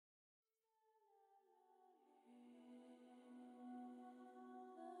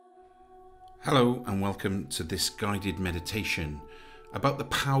Hello and welcome to this guided meditation about the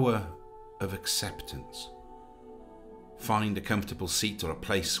power of acceptance. Find a comfortable seat or a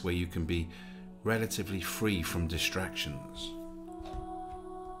place where you can be relatively free from distractions.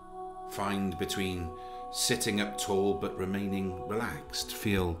 Find between sitting up tall but remaining relaxed.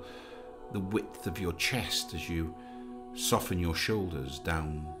 Feel the width of your chest as you soften your shoulders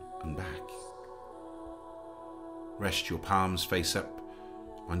down and back. Rest your palms face up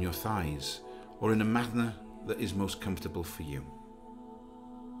on your thighs, or in a manner that is most comfortable for you.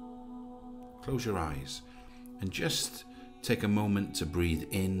 Close your eyes and just take a moment to breathe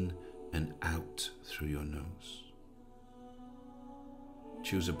in and out through your nose.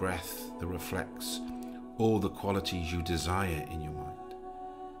 Choose a breath that reflects all the qualities you desire in your mind.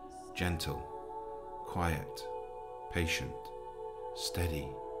 Gentle, quiet, patient, steady,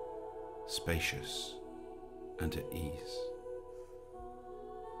 spacious, and at ease.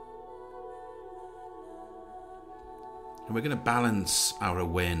 And we're going to balance our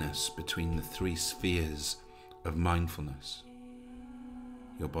awareness between the three spheres of mindfulness: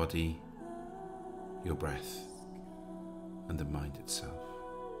 your body, your breath, and the mind itself.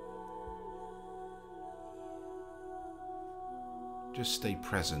 Just stay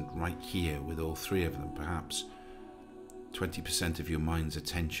present right here with all three of them, perhaps 20% of your mind's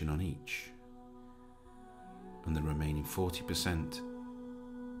attention on each, and the remaining 40%,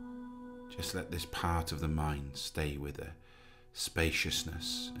 just let this part of the mind stay with a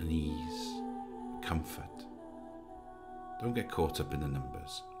spaciousness and ease, comfort. Don't get caught up in the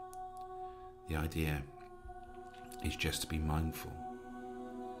numbers. The idea is just to be mindful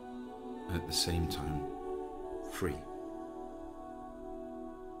and at the same time free.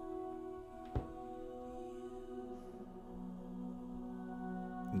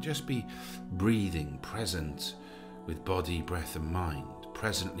 And just be breathing, present with body, breath and mind,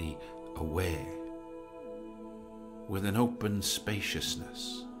 presently aware, with an open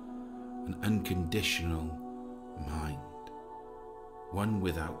spaciousness, an unconditional mind, one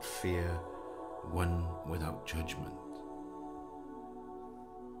without fear, one without judgment.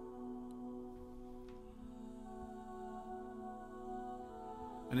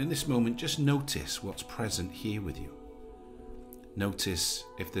 And in this moment, just notice what's present here with you. Notice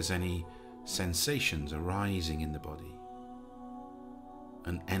if there's any sensations arising in the body,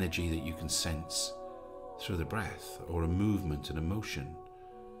 an energy that you can sense through the breath, or a movement, an emotion,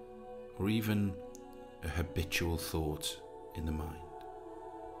 or even a habitual thought in the mind.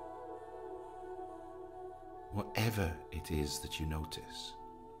 Whatever it is that you notice,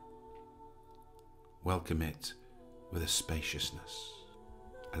 welcome it with a spaciousness.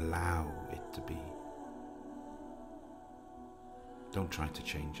 Allow it to be. Don't try to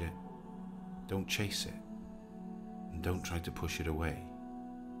change it. Don't chase it. And don't try to push it away.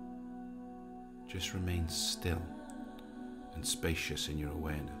 Just remain still and spacious in your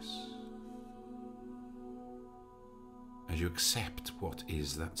awareness as you accept what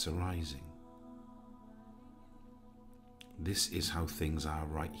is that's arising. This is how things are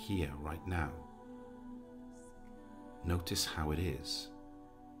right here, right now. Notice how it is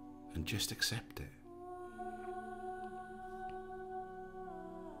and just accept it.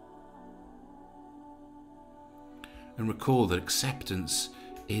 And recall that acceptance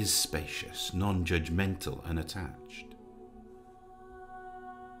is spacious, non-judgmental and attached.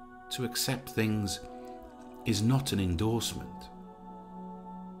 To accept things is not an endorsement.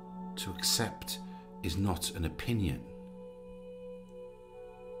 To accept is not an opinion.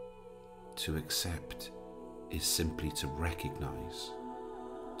 To accept is simply to recognize,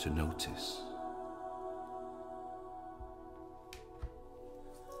 to notice.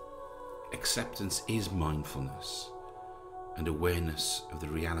 Acceptance is mindfulness and awareness of the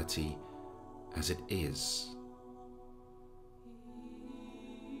reality as it is.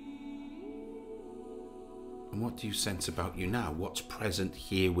 And what do you sense about you now? What's present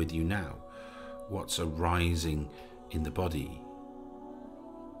here with you now? What's arising in the body?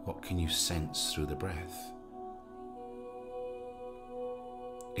 What can you sense through the breath?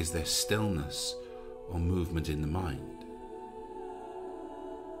 Is there stillness or movement in the mind?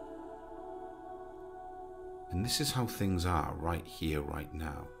 And this is how things are right here, right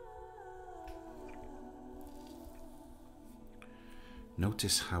now.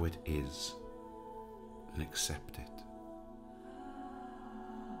 Notice how it is and accept it.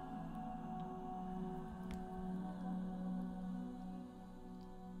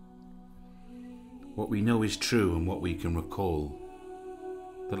 What we know is true and what we can recall,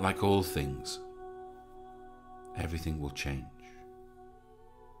 that like all things, everything will change.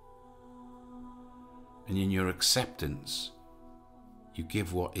 And in your acceptance, You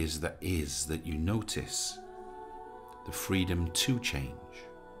give what is that you notice the freedom to change.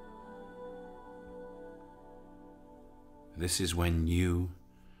 This is when you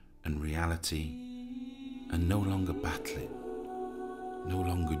and reality are no longer battling, no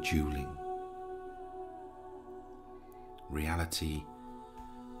longer dueling. Reality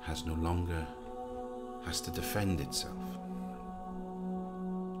has to defend itself.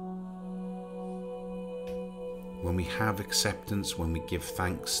 When we have acceptance, when we give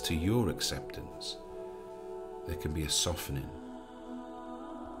thanks to your acceptance, there can be a softening,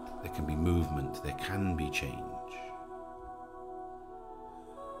 there can be movement, there can be change.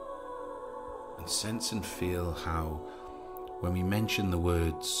 And sense and feel how, when we mention the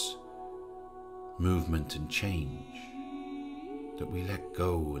words movement and change, that we let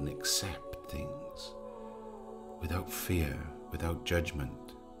go and accept things without fear, without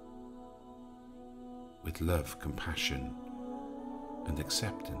judgment, with love, compassion, and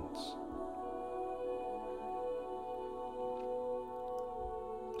acceptance.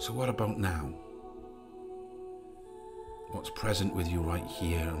 So what about now? What's present with you right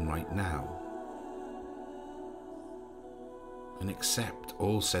here and right now? And accept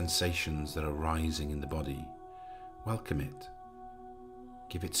all sensations that are rising in the body. Welcome it.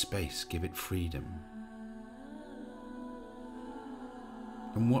 Give it space, give it freedom.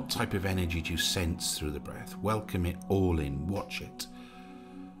 And what type of energy do you sense through the breath? Welcome it all in, watch it.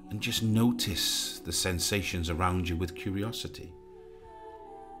 And just notice the sensations around you with curiosity.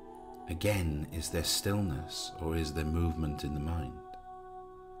 Again, is there stillness or is there movement in the mind?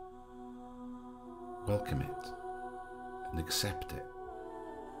 Welcome it and accept it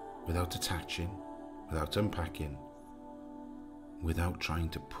without attaching, without unpacking, without trying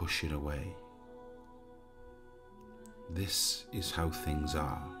to push it away. This is how things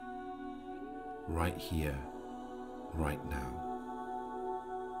are, right here, right now.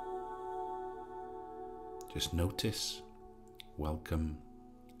 Just notice, welcome,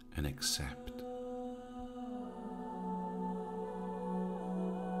 and accept.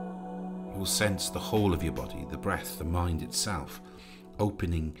 You will sense the whole of your body, the breath, the mind itself,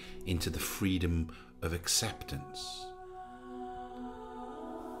 opening into the freedom of acceptance.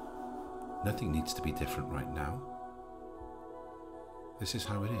 Nothing needs to be different right now. This is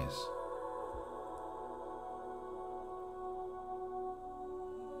how it is.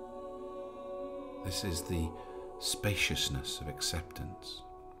 This is the spaciousness of acceptance.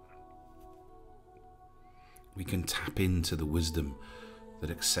 We can tap into the wisdom that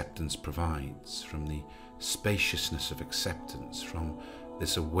acceptance provides, from the spaciousness of acceptance, from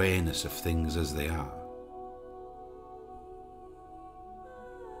this awareness of things as they are.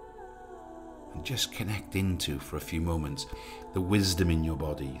 And just connect into, for a few moments, the wisdom in your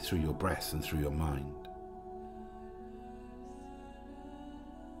body through your breath and through your mind.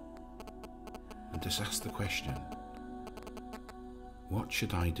 And just ask the question, what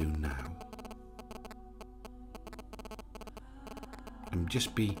should I do now? And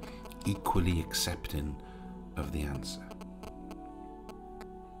just be equally accepting of the answer.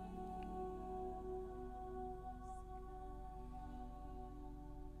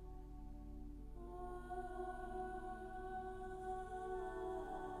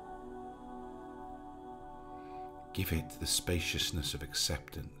 Give it the spaciousness of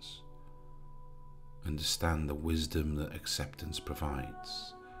acceptance. Understand the wisdom that acceptance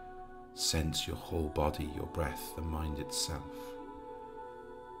provides. Sense your whole body, your breath, the mind itself.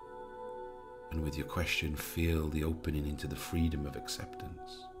 And with your question, feel the opening into the freedom of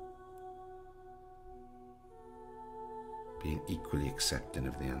acceptance. Being equally accepting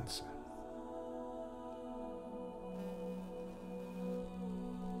of the answer.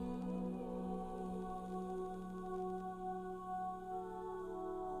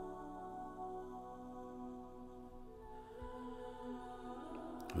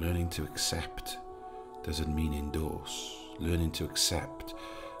 Learning to accept doesn't mean endorse. Learning to accept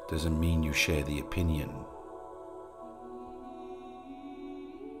doesn't mean you share the opinion.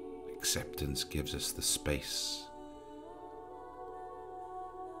 Acceptance gives us the space.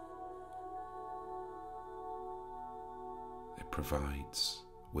 It provides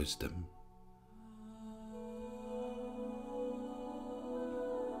wisdom,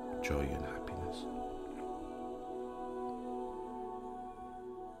 joy and happiness.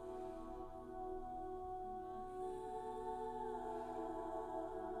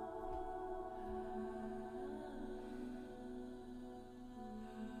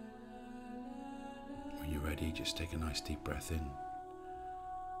 Ready, just take a nice deep breath in,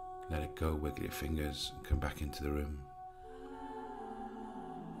 let it go, wiggle your fingers and come back into the room.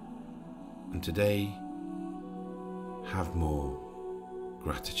 And today, have more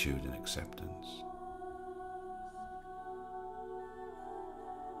gratitude and acceptance.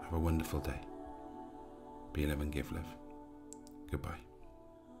 Have a wonderful day. Be love and give love. Goodbye.